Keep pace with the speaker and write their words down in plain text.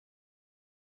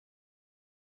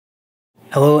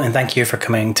Hello, and thank you for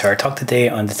coming to our talk today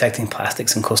on detecting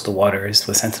plastics in coastal waters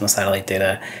with Sentinel satellite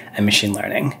data and machine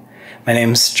learning. My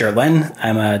name is Lynn.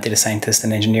 I'm a data scientist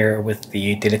and engineer with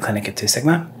the data clinic at 2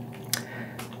 Sigma.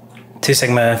 2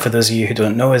 Sigma, for those of you who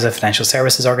don't know, is a financial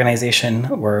services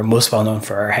organization. We're most well known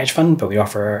for our hedge fund, but we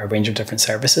offer a range of different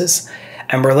services.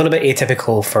 And we're a little bit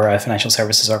atypical for a financial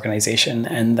services organization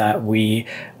in that we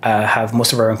have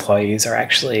most of our employees are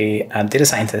actually data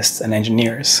scientists and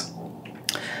engineers.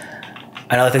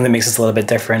 Another thing that makes us a little bit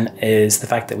different is the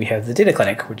fact that we have the data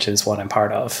clinic, which is what I'm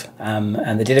part of.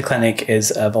 And the data clinic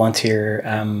is a volunteer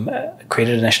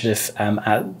created initiative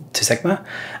at 2 Sigma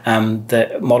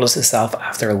that models itself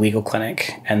after a legal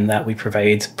clinic, and that we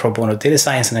provide pro bono data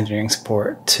science and engineering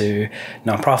support to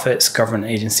nonprofits,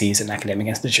 government agencies, and academic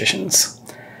institutions.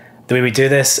 The way we do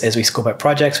this is we scope out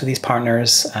projects with these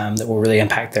partners that will really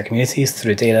impact their communities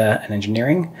through data and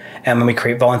engineering. And when we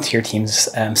create volunteer teams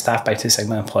staffed by 2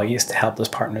 Sigma employees to help those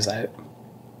partners out.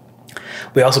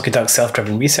 We also conduct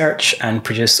self-driven research and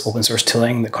produce open source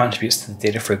tooling that contributes to the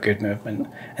Data for Good movement.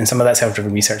 And some of that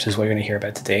self-driven research is what you're going to hear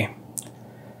about today.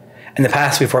 In the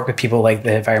past, we've worked with people like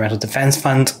the Environmental Defence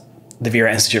Fund, the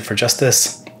Vera Institute for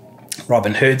Justice,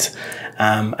 Robin Hood,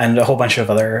 and a whole bunch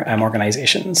of other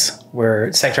organizations.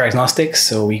 We're sector agnostic,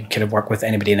 so we kind of work with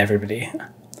anybody and everybody.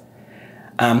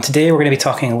 Today, we're going to be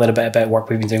talking a little bit about work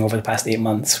we've been doing over the past 8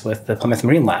 months with the Plymouth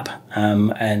Marine Lab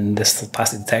and this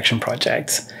plastic detection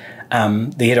project.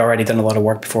 They had already done a lot of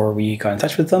work before we got in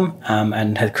touch with them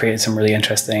and had created some really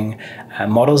interesting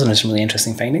models and some really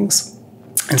interesting findings.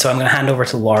 And so I'm going to hand over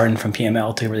to Lauren from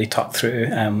PML to really talk through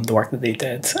the work that they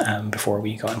did before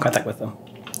we got in contact with them.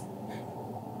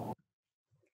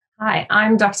 Hi,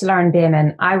 I'm Dr. Lauren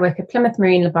Bierman. I work at Plymouth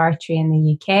Marine Laboratory in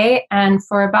the UK, and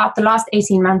for about the last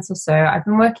 18 months or so, I've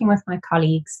been working with my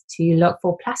colleagues to look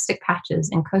for plastic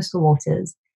patches in coastal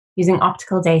waters using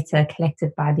optical data collected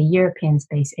by the European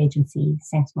Space Agency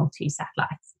Sentinel-2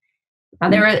 satellites. Now,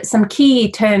 there are some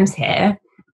key terms here.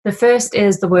 The first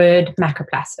is the word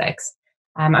macroplastics.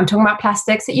 I'm talking about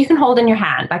plastics that you can hold in your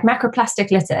hand, like macroplastic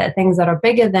litter, things that are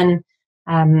bigger than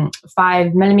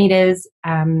 5 millimeters,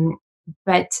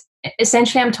 but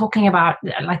essentially, I'm talking about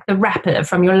like the wrapper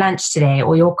from your lunch today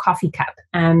or your coffee cup.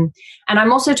 And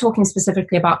I'm also talking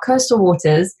specifically about coastal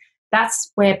waters.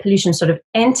 That's where pollution sort of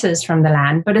enters from the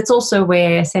land, but it's also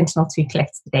where Sentinel-2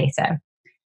 collects the data.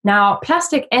 Now,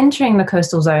 plastic entering the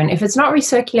coastal zone, if it's not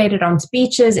recirculated onto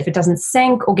beaches, if it doesn't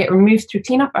sink or get removed through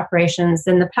cleanup operations,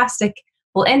 then the plastic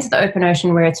will enter the open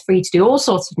ocean where it's free to do all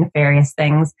sorts of nefarious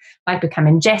things, like become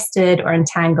ingested or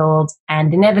entangled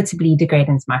and inevitably degrade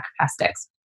into microplastics.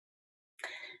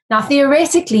 Now,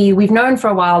 theoretically, we've known for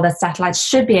a while that satellites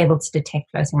should be able to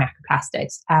detect floating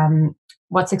macroplastics.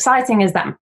 What's exciting is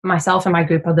that myself and my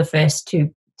group are the first to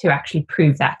actually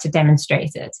prove that, to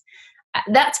demonstrate it.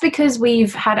 That's because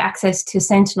we've had access to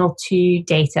Sentinel-2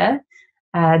 data.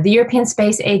 The European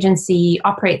Space Agency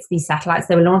operates these satellites.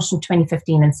 They were launched in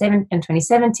 2015 and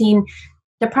 2017.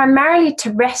 They're primarily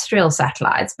terrestrial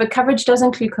satellites, but coverage does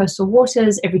include coastal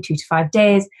waters every 2 to 5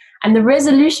 days. And the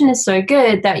resolution is so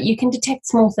good that you can detect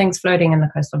small things floating in the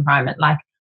coastal environment, like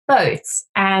boats,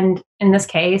 and in this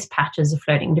case, patches of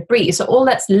floating debris. So all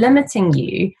that's limiting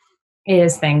you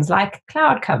is things like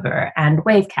cloud cover and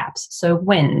wave caps, so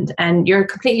wind. And you're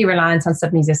completely reliant on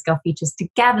sub-mesoscale features to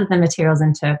gather the materials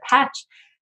into a patch.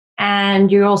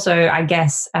 And you also, I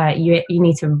guess, you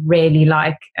need to really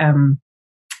like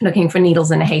looking for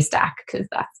needles in a haystack, because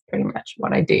that's pretty much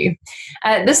what I do.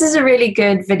 This is a really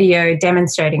good video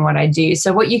demonstrating what I do.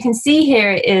 So what you can see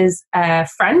here is a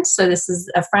front. So this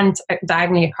is a front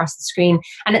diagonally across the screen,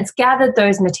 and it's gathered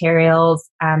those materials.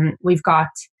 We've got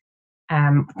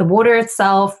the water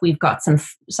itself, we've got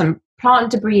some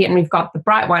plant debris, and we've got the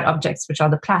bright white objects, which are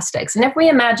the plastics. And if we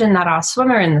imagine that our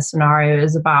swimmer in the scenario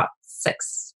is about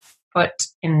 6 foot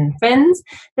in fins,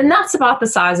 then that's about the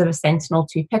size of a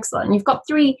Sentinel-2 pixel. And you've got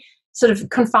 3 sort of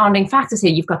confounding factors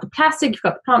here. You've got the plastic, you've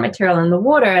got the plant material, and the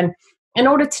water. And in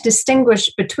order to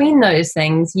distinguish between those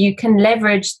things, you can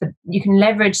leverage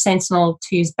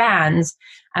Sentinel-2's bands,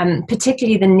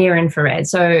 particularly the near infrared.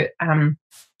 So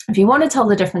if you want to tell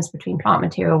the difference between plant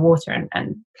material, water,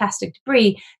 and plastic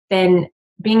debris, then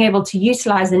being able to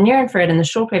utilize the near infrared and the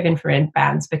shortwave infrared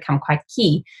bands become quite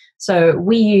key. So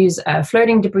we use a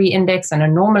floating debris index and a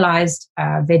normalized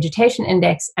vegetation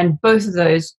index, and both of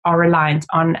those are reliant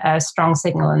on a strong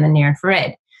signal in the near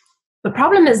infrared. The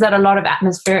problem is that a lot of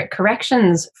atmospheric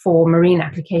corrections for marine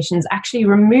applications actually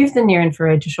remove the near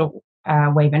infrared to short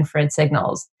wave infrared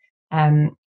signals,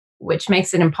 which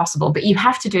makes it impossible. But you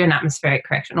have to do an atmospheric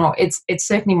correction, or it's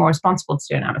certainly more responsible to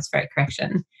do an atmospheric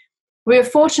correction. We were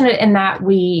fortunate in that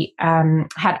we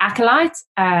had Acolyte.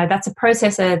 That's a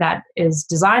processor that is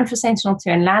designed for Sentinel-2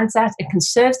 and Landsat. It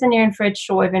conserves the near-infrared,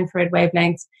 shortwave, infrared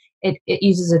wavelengths. It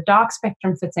uses a dark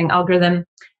spectrum fitting algorithm,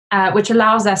 which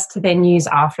allows us to then use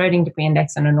our floating debris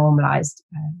index and a normalized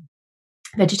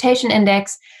vegetation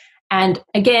index. And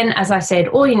again, as I said,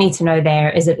 all you need to know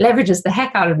there is it leverages the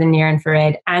heck out of the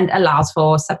near-infrared and allows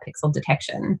for subpixel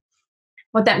detection.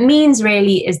 What that means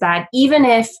really is that even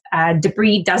if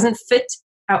debris doesn't fit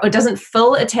or doesn't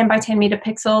fill a 10 by 10 meter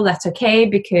pixel, that's okay,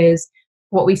 because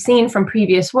what we've seen from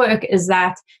previous work is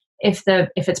that if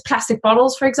it's plastic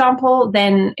bottles, for example,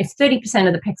 then if 30%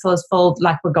 of the pixel is filled,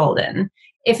 like, we're golden.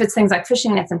 If it's things like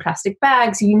fishing nets and plastic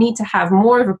bags, you need to have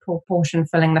more of a proportion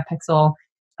filling the pixel.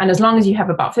 And as long as you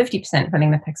have about 50% filling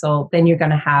the pixel, then you're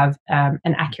going to have an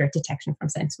accurate detection from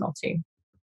Sentinel-2.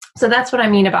 So that's what I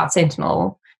mean about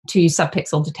Sentinel to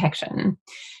subpixel detection.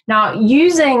 Now,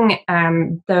 using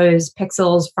those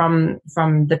pixels from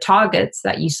the targets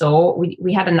that you saw,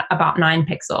 we had about 9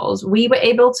 pixels. We were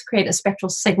able to create a spectral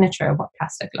signature of what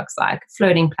plastic looks like,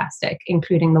 floating plastic,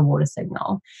 including the water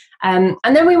signal. And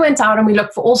then we went out and we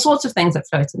looked for all sorts of things that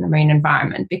float in the marine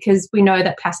environment, because we know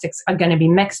that plastics are going to be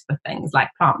mixed with things like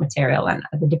plant material and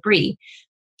other debris.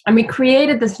 And we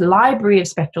created this library of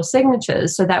spectral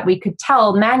signatures so that we could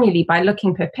tell manually by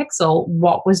looking per pixel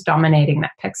what was dominating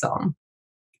that pixel.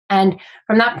 And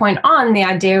from that point on, the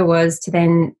idea was to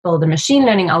then build a machine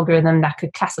learning algorithm that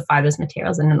could classify those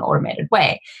materials in an automated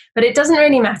way. But it doesn't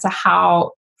really matter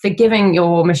how forgiving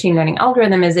your machine learning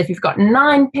algorithm is. If you've got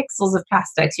 9 pixels of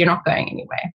plastics, you're not going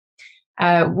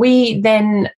anywhere. We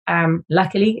then,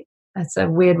 luckily, that's a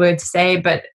weird word to say,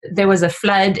 but there was a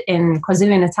flood in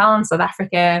KwaZulu-Natal in South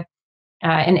Africa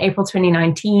in April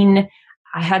 2019.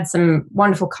 I had some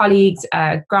wonderful colleagues,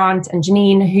 Grant and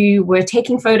Janine, who were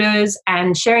taking photos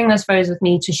and sharing those photos with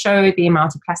me to show the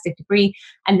amount of plastic debris.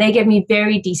 And they gave me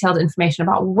very detailed information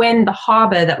about when the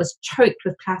harbor that was choked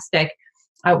with plastic,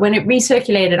 when it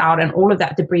recirculated out and all of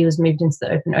that debris was moved into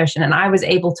the open ocean. And I was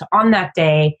able to, on that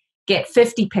day, get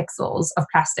 50 pixels of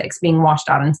plastics being washed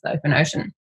out into the open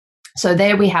ocean. So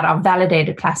there we had our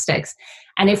validated plastics.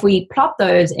 And if we plot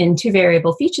those in 2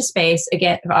 variable feature space,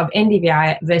 again, of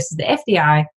NDVI versus the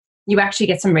FDI, you actually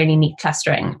get some really neat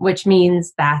clustering, which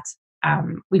means that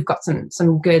we've got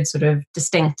some good sort of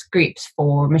distinct groups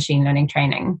for machine learning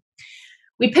training.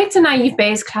 We picked a naive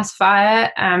Bayes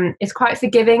classifier. It's quite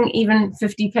forgiving. Even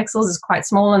 50 pixels is quite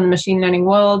small in the machine learning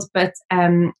world, but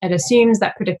it assumes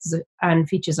that predictors and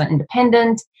features are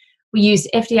independent. We used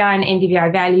FDI and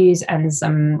NDVI values and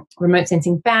some remote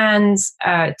sensing bands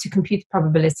to compute the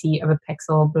probability of a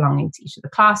pixel belonging to each of the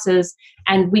classes.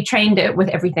 And we trained it with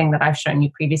everything that I've shown you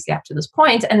previously up to this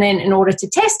point. And then in order to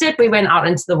test it, we went out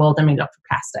into the world and we looked for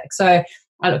plastic. So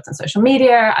I looked in social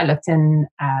media, I looked in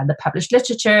the published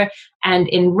literature, and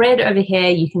in red over here,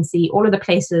 you can see all of the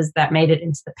places that made it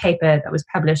into the paper that was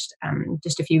published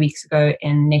just a few weeks ago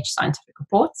in Nature Scientific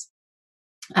Reports.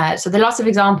 So there are lots of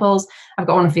examples. I've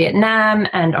got one of Vietnam,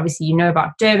 and obviously you know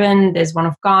about Durban. There's one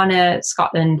of Ghana,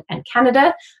 Scotland, and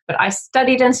Canada. But I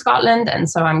studied in Scotland, and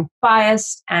so I'm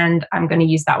biased, and I'm going to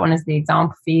use that one as the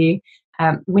example for you.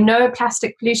 We know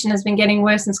plastic pollution has been getting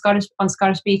worse on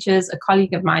Scottish beaches. A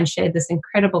colleague of mine shared this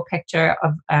incredible picture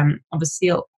of a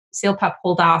seal pup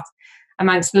hauled out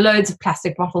amongst loads of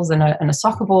plastic bottles and a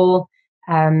soccer ball.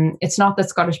 It's not that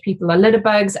Scottish people are litter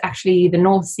bugs. Actually, the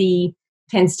North Sea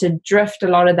tends to drift a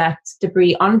lot of that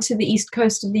debris onto the east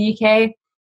coast of the UK.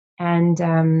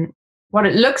 And what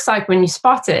it looks like when you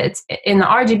spot it, in the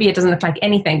RGB, it doesn't look like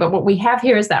anything. But what we have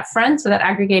here is that front, so that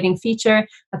aggregating feature,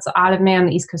 that's the Isle of Man on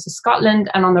the east coast of Scotland.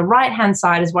 And on the right-hand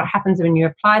side is what happens when you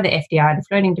apply the FDI, the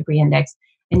floating debris index,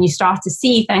 and you start to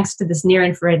see, thanks to this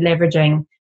near-infrared leveraging,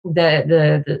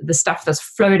 the stuff that's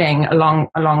floating along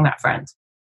that front.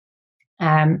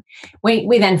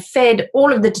 We then fed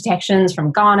all of the detections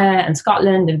from Ghana and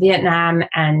Scotland and Vietnam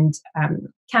and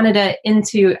Canada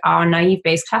into our naive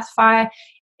Bayes classifier.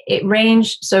 It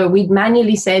ranged, so we'd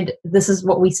manually said, this is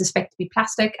what we suspect to be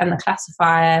plastic, and the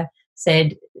classifier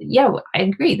said, yeah, I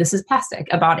agree, this is plastic,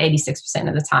 about 86%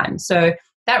 of the time. So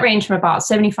that ranged from about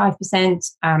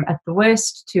 75% at the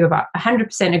worst to about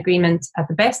 100% agreement at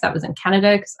the best. That was in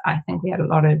Canada, because I think we had a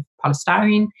lot of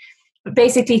polystyrene. But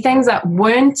basically things that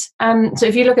weren't, so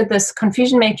if you look at this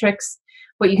confusion matrix,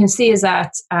 what you can see is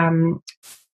that,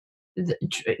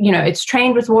 it's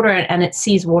trained with water and it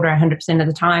sees water 100% of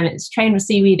the time. It's trained with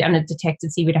seaweed and it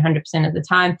detected seaweed 100% of the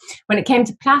time. When it came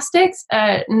to plastics,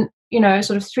 sort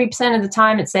of 3% of the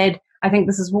time it said, I think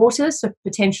this is water, so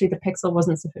potentially the pixel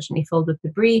wasn't sufficiently filled with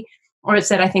debris. Or it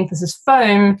said, I think this is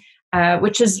foam,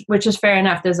 which is fair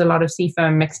enough. There's a lot of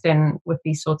seafoam mixed in with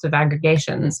these sorts of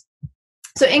aggregations.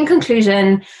 So in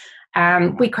conclusion,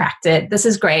 we cracked it. This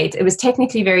is great. It was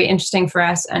technically very interesting for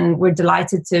us, and we're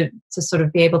delighted to sort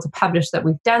of be able to publish that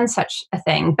we've done such a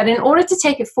thing. But in order to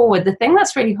take it forward, the thing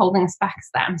that's really holding us back is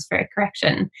the atmospheric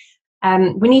correction.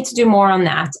 We need to do more on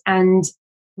that. And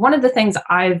one of the things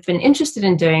I've been interested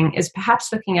in doing is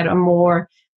perhaps looking at a more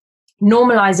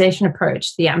normalization approach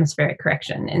to the atmospheric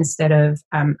correction instead of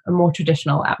a more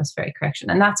traditional atmospheric correction.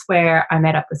 And that's where I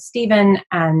met up with Stephen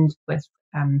and with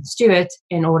Stuart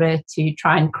in order to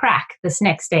try and crack this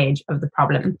next stage of the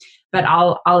problem. But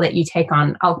I'll let you take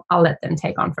on, I'll let them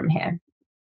take on from here.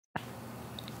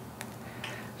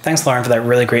 Thanks, Lauren, for that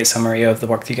really great summary of the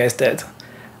work that you guys did.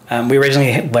 We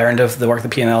originally learned of the work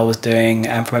that P&L was doing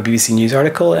from a BBC News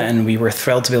article, and we were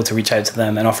thrilled to be able to reach out to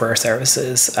them and offer our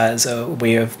services as a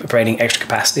way of providing extra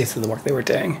capacity to the work they were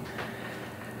doing.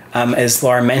 As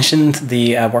Lauren mentioned,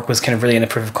 the work was kind of really in a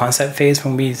proof of concept phase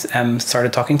when we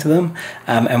started talking to them.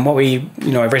 And what we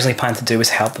originally planned to do was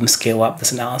help them scale up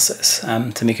this analysis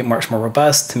to make it much more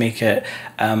robust, to make it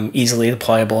easily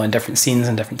deployable in different scenes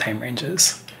and different time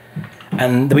ranges.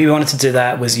 And the way we wanted to do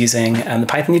that was using the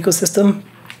Python ecosystem,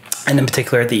 and in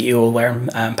particular the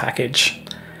EOLearn package.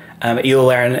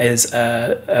 EOLearn is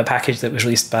a package that was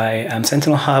released by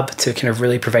Sentinel Hub to kind of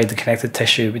really provide the connective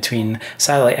tissue between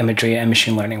satellite imagery and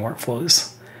machine learning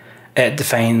workflows. It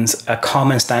defines a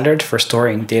common standard for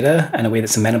storing data in a way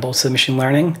that's amenable to machine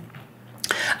learning,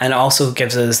 and it also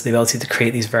gives us the ability to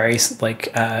create these very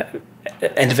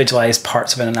individualized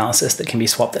parts of an analysis that can be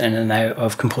swapped in and out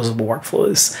of composable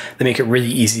workflows that make it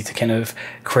really easy to kind of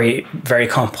create very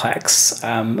complex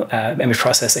image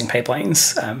processing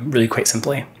pipelines really quite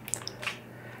simply.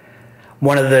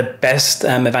 One of the best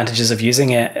advantages of using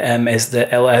it is that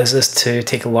it allows us to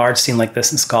take a large scene like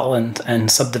this in Scotland and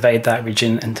subdivide that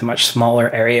region into much smaller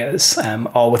areas,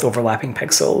 all with overlapping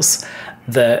pixels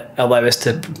that allow us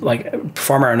to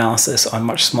perform our analysis on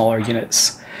much smaller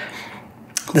units.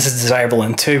 This is desirable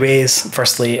in two ways.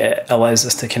 Firstly, it allows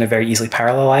us to kind of very easily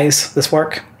parallelize this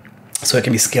work, so it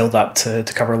can be scaled up to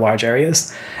cover large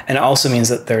areas. And it also means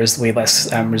that there's way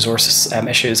less resource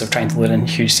issues of trying to load in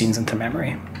huge scenes into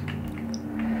memory.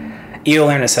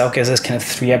 EOLearn itself gives us kind of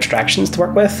three abstractions to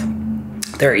work with.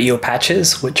 There are EO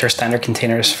patches, which are standard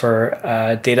containers for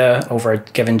data over a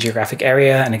given geographic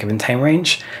area and a given time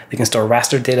range. They can store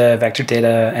raster data, vector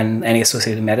data, and any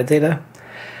associated metadata.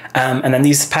 And then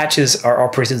these patches are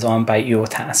operated on by EO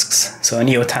tasks. So an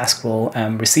EO task will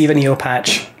receive an EO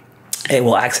patch. It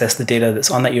will access the data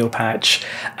that's on that EO patch,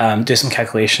 do some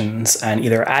calculations, and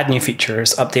either add new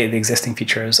features, update the existing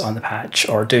features on the patch,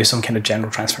 or do some kind of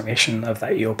general transformation of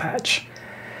that EO patch.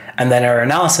 And then our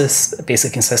analysis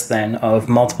basically consists then of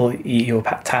multiple EO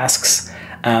tasks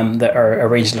that are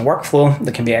arranged in a workflow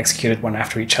that can be executed one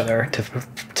after each other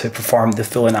to perform the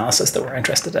full analysis that we're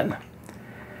interested in.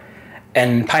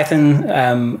 In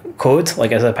Python code,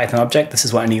 like as a Python object, this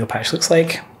is what an EO patch looks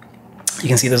like. You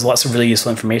can see there's lots of really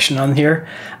useful information on here.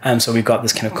 So we've got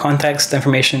this kind of context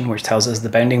information, which tells us the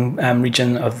bounding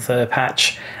region of the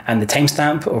patch and the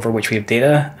timestamp over which we have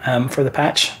data for the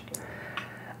patch.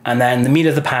 And then the meat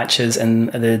of the patch is in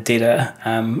the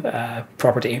data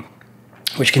property,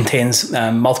 which contains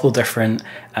multiple different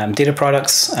data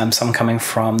products, some coming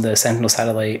from the Sentinel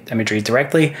satellite imagery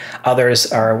directly.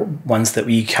 Others are ones that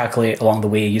we calculate along the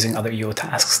way using other EO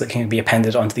tasks that can be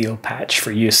appended onto the EO patch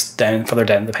for use further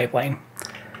down the pipeline.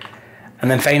 And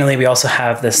then finally, we also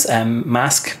have this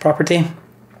mask property,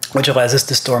 which allows us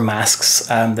to store masks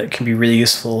that can be really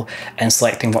useful in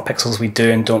selecting what pixels we do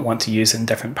and don't want to use in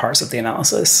different parts of the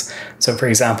analysis. So for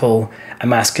example, a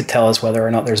mask could tell us whether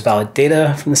or not there's valid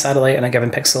data from the satellite in a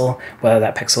given pixel, whether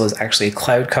that pixel is actually a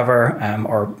cloud cover,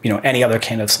 or any other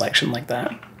kind of selection like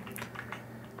that.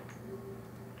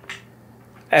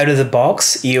 Out of the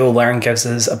box, EOLearn gives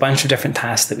us a bunch of different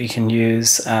tasks that we can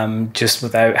use just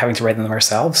without having to write them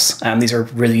ourselves. These are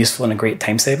really useful and a great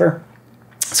time saver.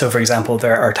 So for example,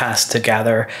 there are tasks to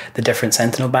gather the different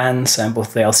Sentinel bands,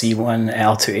 both the LC1 and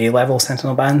L2A level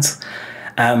Sentinel bands,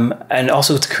 and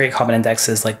also to create common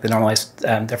indexes like the normalized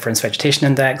difference vegetation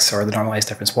index or the normalized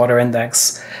difference water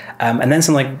index, and then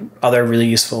some other really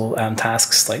useful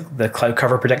tasks like the cloud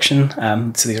cover prediction.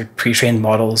 So these are pre-trained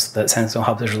models that Sentinel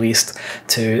Hub has released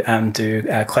to do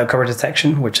cloud cover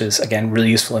detection, which is again really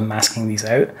useful in masking these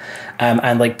out,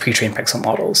 and pre-trained pixel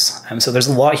models. So there's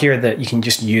a lot here that you can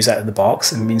just use out of the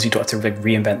box, and it means you don't have to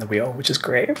reinvent the wheel, which is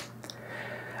great.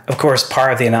 Of course,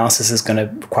 part of the analysis is going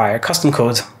to require custom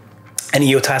code. And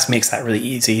EOTask makes that really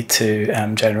easy to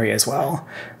generate as well.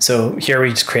 So here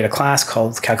we just create a class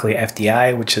called calculate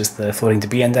FDI, which is the floating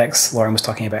debris index Lauren was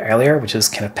talking about earlier, which is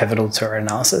kind of pivotal to our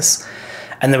analysis.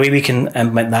 And the way we can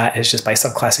implement that is just by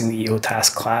subclassing the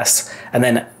EOTask class and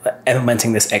then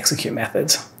implementing this execute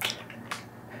method.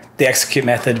 The execute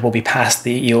method will be passed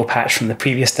the EO patch from the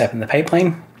previous step in the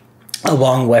pipeline,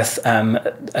 along with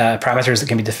parameters that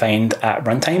can be defined at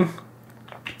runtime.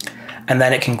 And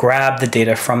then it can grab the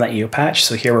data from that EO patch.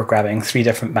 So here we're grabbing 3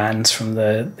 different bands from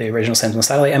the original Sentinel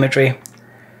satellite imagery.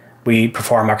 We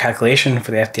perform our calculation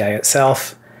for the FDI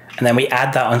itself, and then we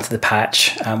add that onto the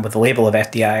patch with the label of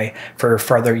FDI for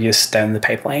further use down the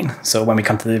pipeline. So when we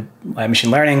come to the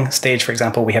machine learning stage, for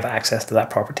example, we have access to that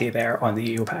property there on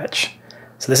the EO patch.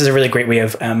 So this is a really great way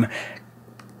of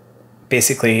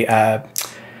basically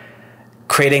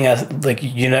creating a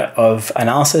unit of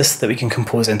analysis that we can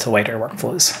compose into wider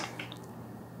workflows.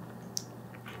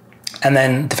 And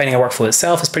then defining a workflow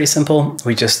itself is pretty simple.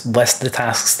 We just list the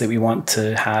tasks that we want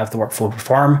to have the workflow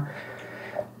perform.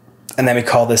 And then we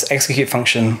call this execute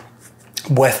function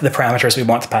with the parameters we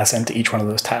want to pass into each one of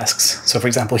those tasks. So for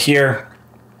example, here,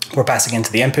 we're passing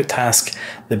into the input task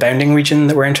the bounding region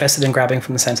that we're interested in grabbing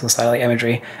from the Sentinel satellite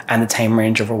imagery and the time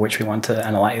range over which we want to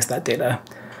analyze that data.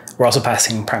 We're also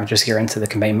passing parameters here into the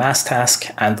combined mass task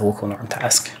and the local norm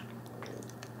task.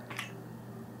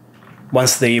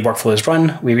 Once the workflow is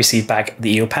run, we receive back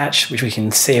the EO patch, which we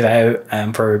can save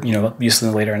out for use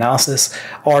in the later analysis,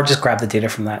 or just grab the data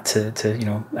from that to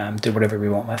do whatever we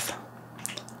want with.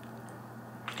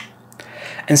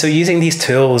 And so using these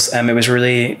tools, it was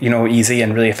really easy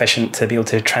and really efficient to be able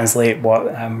to translate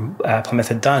what Plymouth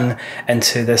had done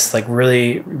into this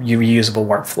really reusable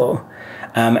workflow.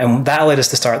 And that allowed us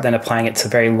to start then applying it to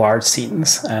very large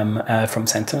scenes from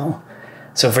Sentinel.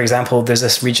 So for example, there's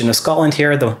this region of Scotland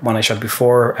here, the one I showed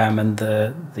before, and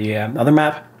the other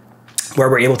map, where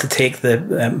we're able to take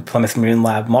the Plymouth Marine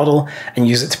Lab model and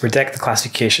use it to predict the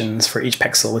classifications for each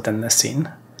pixel within this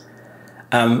scene.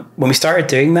 When we started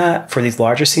doing that for these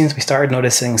larger scenes, we started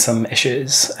noticing some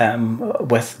issues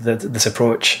with this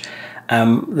approach.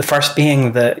 The first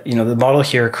being that the model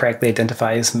here correctly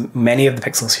identifies many of the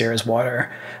pixels here as water,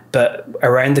 but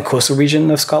around the coastal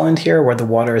region of Scotland here, where the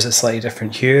water is a slightly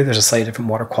different hue, there's a slightly different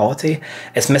water quality,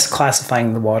 it's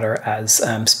misclassifying the water as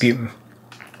sputum.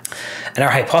 And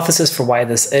our hypothesis for why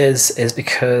this is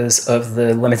because of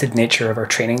the limited nature of our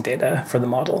training data for the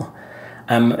model.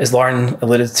 As Lauren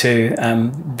alluded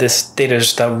to, this data is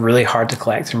still really hard to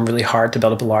collect and really hard to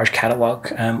build up a large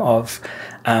catalog of.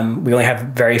 We only have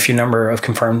very few number of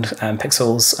confirmed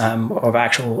pixels of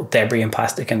actual debris and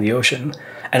plastic in the ocean.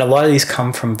 And a lot of these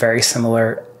come from very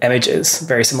similar images,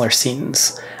 very similar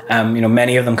scenes.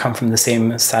 Many of them come from the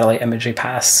same satellite imagery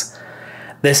pass.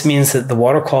 This means that the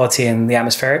water quality and the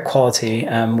atmospheric quality,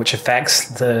 which affects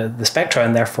the spectra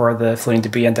and therefore the floating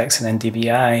debris index and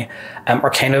NDVI,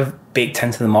 are kind of baked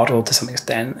into the model to some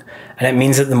extent. And it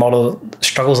means that the model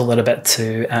struggles a little bit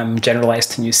to generalize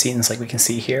to new scenes like we can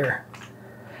see here.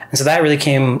 And so that really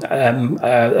came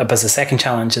up as a second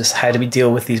challenge, is how do we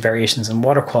deal with these variations in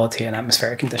water quality and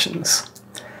atmospheric conditions?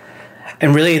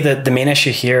 And really the main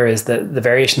issue here is that the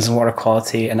variations in water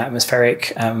quality and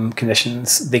atmospheric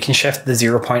conditions, they can shift the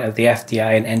 0 point of the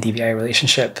FDI and NDVI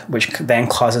relationship, which then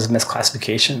causes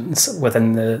misclassifications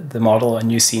within the model and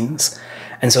new scenes.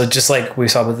 And so just like we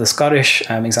saw with the Scottish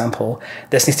example,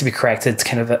 this needs to be corrected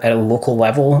kind of at a local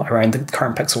level around the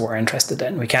current pixel we're interested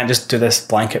in. We can't just do this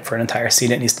blanket for an entire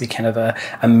scene. It needs to be kind of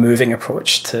a moving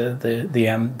approach to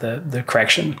the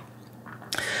correction.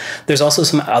 There's also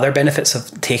some other benefits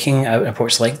of taking an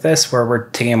approach like this, where we're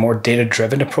taking a more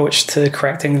data-driven approach to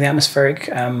correcting the atmospheric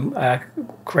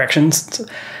corrections,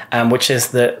 which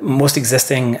is that most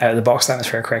existing out-of-the-box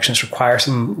atmospheric corrections require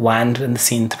some land in the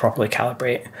scene to properly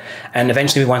calibrate. And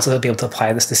eventually we want to be able to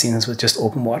apply this to scenes with just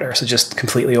open water, so just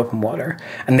completely open water.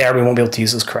 And there we won't be able to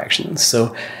use those corrections.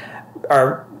 So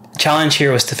our challenge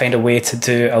here was to find a way to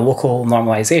do a local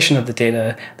normalization of the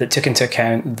data that took into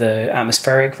account the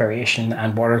atmospheric variation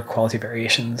and water quality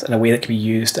variations in a way that could be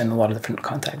used in a lot of different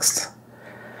contexts.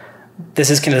 This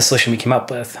is kind of the solution we came up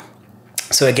with.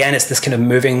 So again, it's this kind of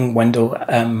moving window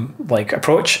like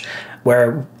approach,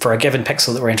 where for a given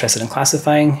pixel that we're interested in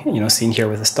classifying, seen here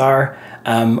with a star,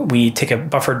 we take a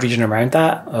buffered region around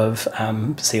that of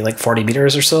say like 40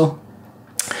 meters or so,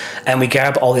 and we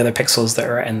grab all the other pixels that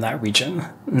are in that region.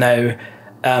 Now,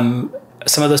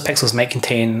 some of those pixels might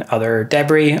contain other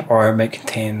debris or might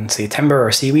contain, say, timber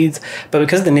or seaweed, but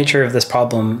because of the nature of this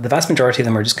problem, the vast majority of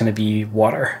them are just going to be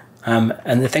water.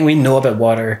 And the thing we know about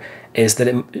water is that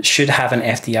it should have an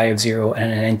FDI of 0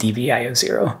 and an NDVI of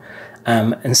 0.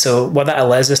 And so what that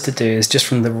allows us to do is just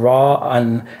from the raw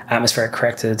atmospheric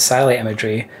corrected satellite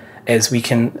imagery is we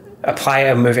can apply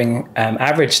a moving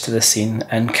average to the scene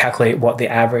and calculate what the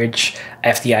average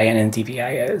FDI and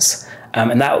NDVI is.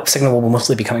 And that signal will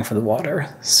mostly be coming from the water.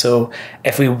 So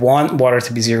if we want water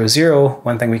to be 0, 0,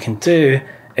 one thing we can do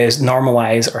is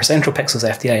normalize our central pixels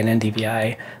FDI and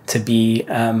NDVI to be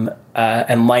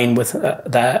in line with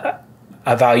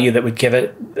a value that would give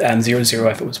it 0, 0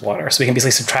 if it was water. So we can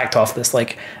basically subtract off this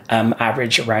like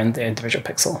average around the individual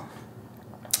pixel.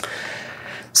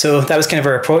 So that was kind of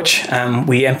our approach.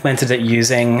 We implemented it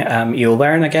using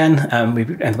EOLearn again. We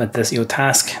implemented this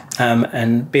EOTask,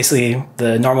 and basically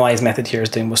the normalized method here is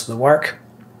doing most of the work.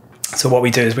 So what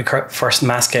we do is we first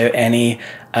mask out any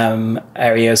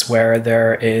areas where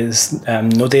there is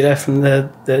no data from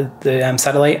the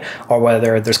satellite, or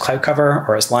whether there's cloud cover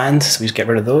or it's land, so we just get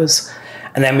rid of those.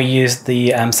 And then we use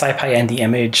the SciPy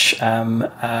ND-image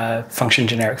function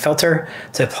generic filter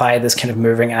to apply this kind of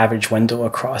moving average window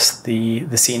across the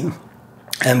scene.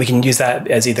 And we can use that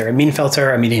as either a mean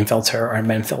filter, a median filter, or a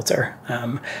min filter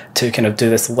to kind of do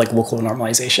this like local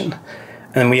normalization.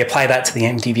 And then we apply that to the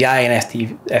NDVI and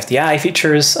FDI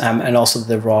features and also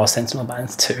the raw Sentinel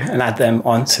bands too, and add them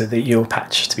onto the EO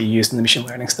patch to be used in the machine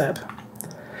learning step.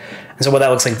 And so what that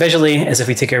looks like visually is if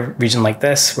we take a region like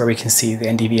this, where we can see the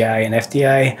NDVI and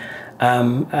FDI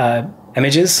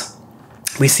images,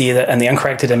 we see that in the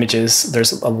uncorrected images,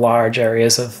 there's a large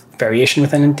areas of variation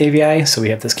within NDVI. So we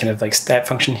have this kind of like step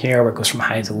function here where it goes from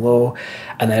high to low,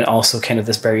 and then also kind of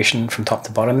this variation from top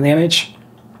to bottom in the image.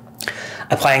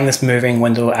 Applying this moving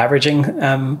window averaging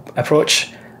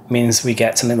approach means we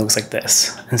get something that looks like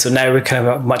this. And so now we're kind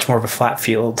of much more of a flat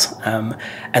field.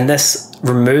 And this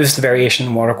removes the variation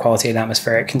in water quality and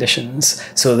atmospheric conditions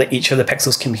so that each of the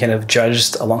pixels can be kind of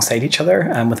judged alongside each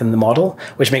other within the model,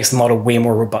 which makes the model way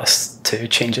more robust to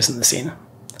changes in the scene.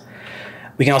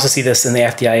 We can also see this in the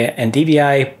FDI and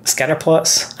DVI scatter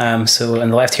plots. So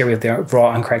on the left here, we have the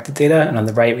raw uncorrected data, and on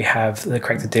the right, we have the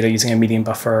corrected data using a median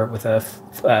buffer with a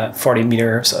 40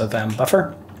 meters of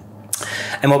buffer.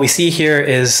 And what we see here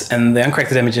is in the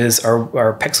uncorrected images,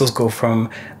 our pixels go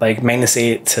from like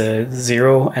 -8 to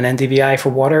 0 in NDVI for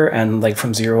water, and like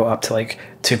from 0 up to like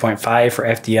 2.5 for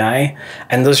FDI.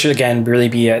 And those should again really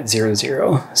be at 0,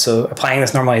 0. So applying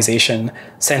this normalization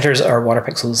centers our water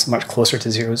pixels much closer to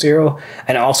 0, 0,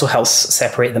 and it also helps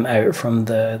separate them out from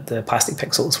the plastic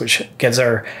pixels, which gives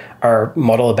our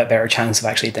model a bit better chance of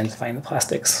actually identifying the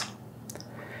plastics.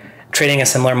 Training a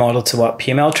similar model to what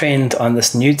PML trained on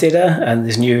this new data and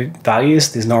these new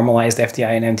values, these normalized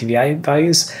FDI and NDVI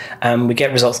values, we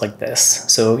get results like this.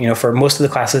 So, you know, for most of the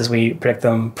classes, we predict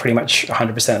them pretty much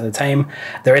 100% of the time.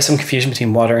 There is some confusion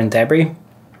between water and debris.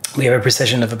 We have a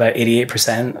precision of about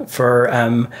 88% for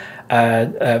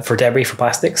debris for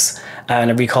plastics,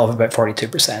 and a recall of about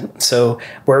 42%. So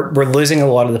we're losing a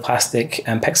lot of the plastic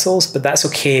pixels, but that's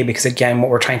okay because again,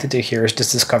 what we're trying to do here is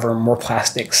just discover more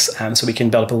plastics, so we can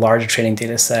build up a larger training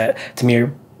data set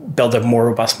to build a more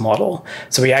robust model.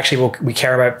 So we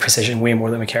care about precision way more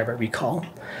than we care about recall.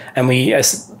 And we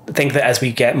think that as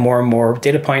we get more and more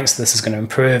data points, this is going to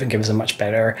improve and give us a much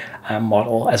better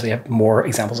model as we have more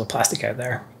examples of plastic out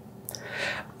there.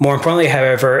 More importantly,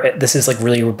 however, this is like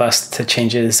really robust to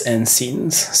changes in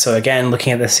scenes. So again,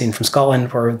 looking at this scene from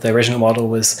Scotland where the original model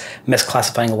was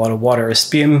misclassifying a lot of water as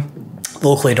spume, the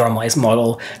locally normalized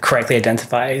model correctly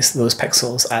identifies those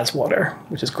pixels as water,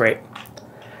 which is great.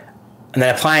 And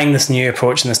then applying this new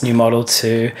approach and this new model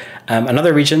to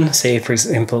another region, say for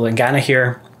example in Ghana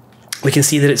here, we can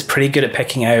see that it's pretty good at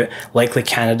picking out likely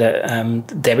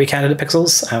debris candidate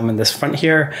pixels in this front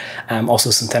here, also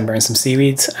some timber and some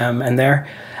seaweeds in there,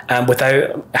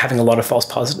 without having a lot of false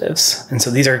positives. And so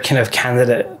these are kind of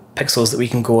candidate pixels that we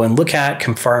can go and look at,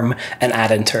 confirm, and add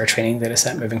into our training data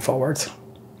set moving forward. So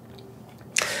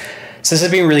this has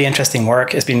been really interesting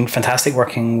work. It's been fantastic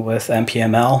working with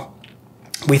PML.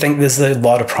 We think there's a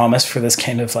lot of promise for this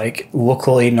kind of like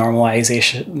local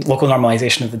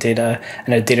normalization of the data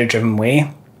in a data-driven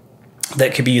way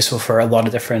that could be useful for a lot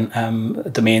of different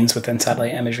domains within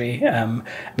satellite imagery,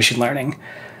 machine learning.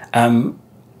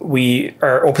 We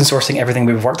are open sourcing everything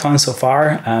we've worked on so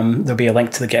far. There'll be a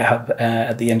link to the GitHub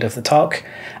at the end of the talk.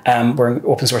 We're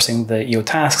open sourcing the EO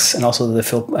tasks and also the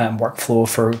full workflow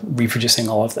for reproducing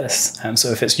all of this. So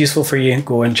if it's useful for you,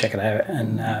 go and check it out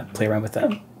and play around with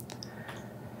it.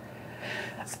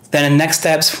 Then in next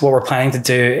steps, what we're planning to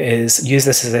do is use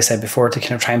this, as I said before, to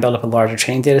kind of try and build up a larger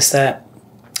training data set.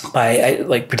 by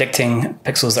like predicting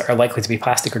pixels that are likely to be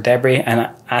plastic or debris and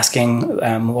asking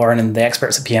Lauren and the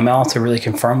experts at PML to really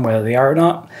confirm whether they are or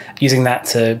not, using that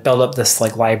to build up this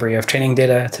like library of training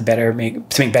data to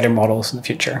make better models in the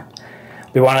future.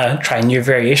 We want to try new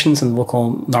variations in the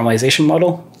local normalization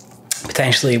model,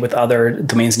 potentially with other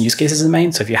domains and use cases in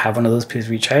mind. So if you have one of those, please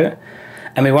reach out.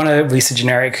 And we want to release a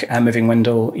generic moving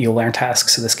window EOLearn task,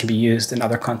 so this can be used in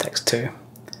other contexts too.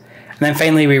 And then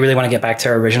finally, we really want to get back to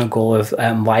our original goal of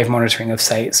live monitoring of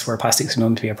sites where plastics are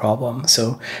known to be a problem.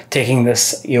 So taking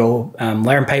this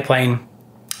EOLearn pipeline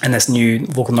and this new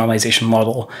local normalization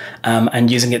model and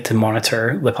using it to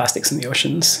monitor the plastics in the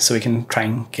oceans so we can try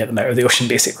and get them out of the ocean,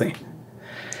 basically.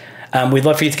 We'd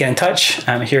love for you to get in touch.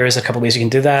 Here's a couple ways you can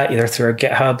do that, either through our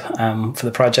GitHub for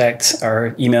the project,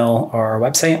 our email, or our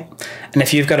website. And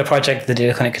if you've got a project the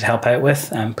Data Clinic could help out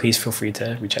with, please feel free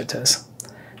to reach out to us.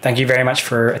 Thank you very much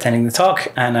for attending the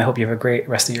talk, and I hope you have a great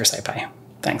rest of your SciPy.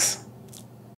 Thanks.